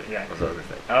 presidential debate. Yeah. That's what I was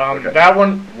saying. Okay. That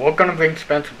one, we're gonna bring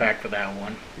Spencer back for that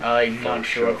one. I'm not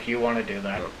sure sure. if you want to do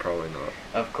that. No, probably not.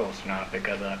 Of course not,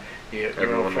 because you're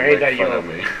Everyone afraid will that make fun of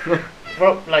me.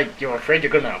 Well, like, you're afraid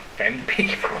you're gonna offend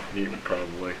people. You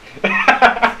probably.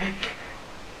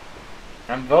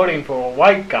 I'm voting for a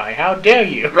white guy. How dare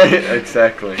you?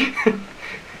 Exactly.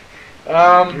 There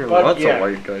are but lots yeah. of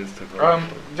white guys to vote.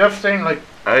 Just saying, like,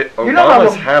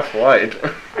 Obama's half white.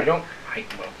 well,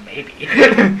 maybe.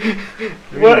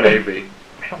 Maybe.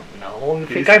 I don't know. You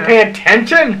think I pay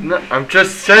attention? No, I'm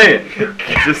just saying.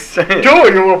 Just saying.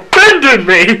 Dude, you offended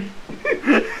me!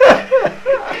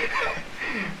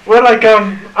 Well, like,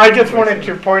 I just wanted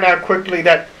to point out quickly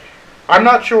that I'm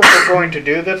not sure if we're going to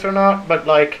do this or not, but,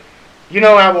 like, You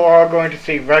know how we're all going to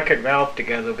see Wreck-It Ralph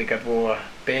together because we're a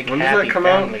big, When does happy that come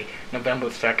out? family. November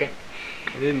 2nd.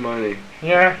 I need money.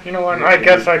 Yeah, you know what? I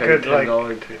guess I could, like...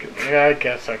 $10 tickets. Yeah, I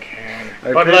guess I can.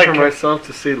 I But, paid like, for myself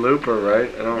to see Looper,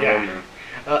 right? I don't Yeah.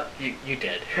 remember. You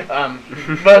did.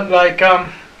 But, like,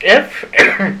 if...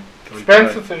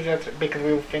 Spencer suggested, because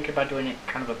we were thinking about doing it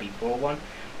kind of a before one,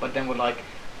 but then we're like,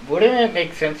 wouldn't it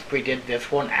make sense if we did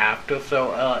this one after?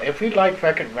 So, if we like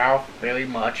Wreck-It Ralph very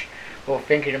much, we're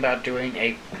thinking about doing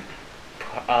a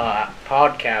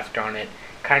podcast on it,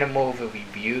 kind of more of a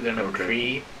review than a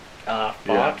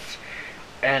thoughts.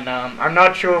 And I'm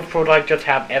not sure if we'll like just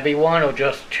have everyone or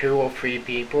just 2 or 3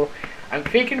 people. I'm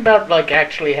thinking about like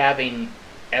actually having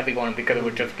everyone because it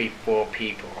would just be 4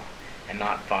 people and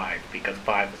not 5 because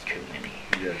 5 is too many.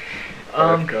 Yeah.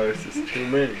 5 guys is too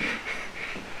many.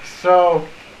 So,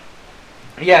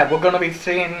 yeah, we're gonna be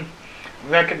seeing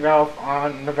Wreck-It Ralph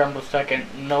on November 2nd.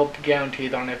 No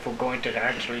guarantees on if we're going to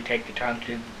actually take the time to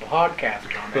do the podcast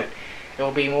on it. It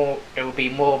will be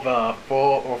more of a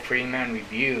 4 or 3 man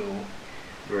review.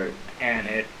 Right.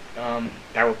 And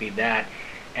that will be that.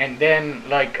 And then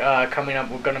like coming up,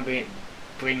 we're gonna be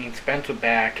bringing Spencer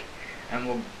back,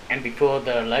 and before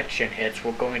the election hits,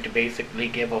 we're going to basically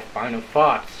give our final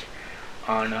thoughts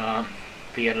on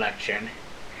the election.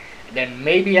 Then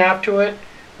maybe after it,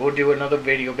 we'll do another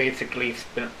video basically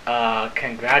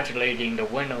congratulating the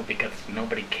winner because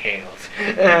nobody cares.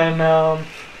 And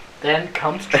then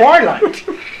comes Twilight.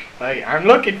 I'm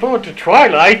looking forward to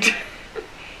Twilight.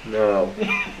 No.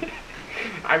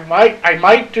 I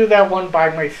might do that one by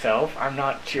myself. I'm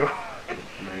not sure.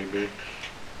 Maybe.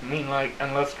 I mean, like,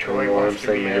 unless Troy I'm wants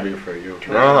to be maybe for you.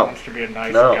 Troy No. wants to be a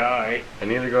nice No. guy. I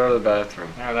need to go to the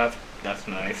bathroom. No, that's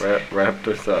nice. Wrap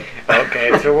this up.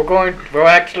 Okay, so we're going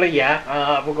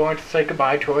to say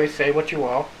goodbye, Troy. Say what you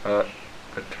will. A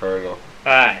turtle.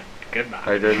 Alright, goodbye.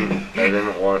 I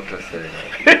didn't want to say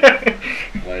that.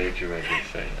 Why did you make me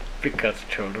say that? Because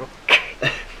turtle.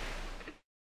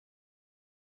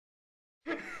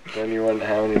 Then you wouldn't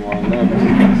have any more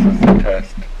lemons. This is the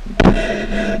test.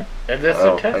 Is this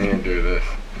Oh, a test? I need to do this.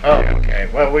 Oh, okay.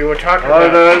 Well, we were talking Oh,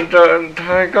 about...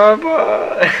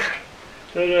 goodbye.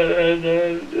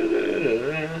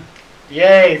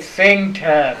 Yay, sing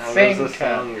test, How sing does the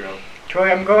song test. go?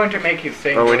 Troy, I'm going to make you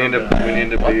sing. Oh, we need to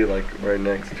What? be like right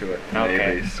next to it. Okay.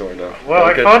 Maybe, sort of. Well, Don't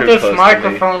I get thought too this close to me.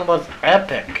 microphone was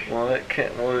epic. Well, it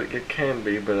can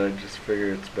be, but I just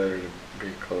figure it's better to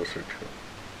be closer to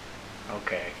it.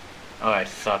 Okay. Alright,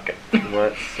 suck it.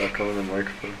 What? Suck on the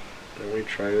microphone? Did we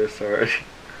try this already?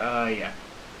 Yeah.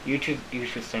 You should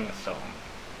sing a song.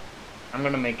 I'm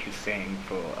gonna make you sing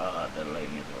for the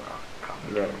Lady of the Rock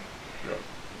comedy. No.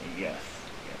 Yes.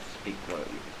 Speak well.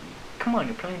 Come on,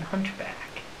 you're playing Hunchback.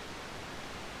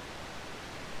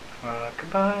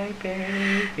 Goodbye,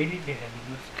 baby.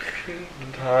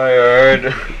 I'm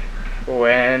tired.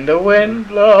 When the wind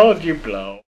blows, you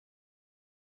blow.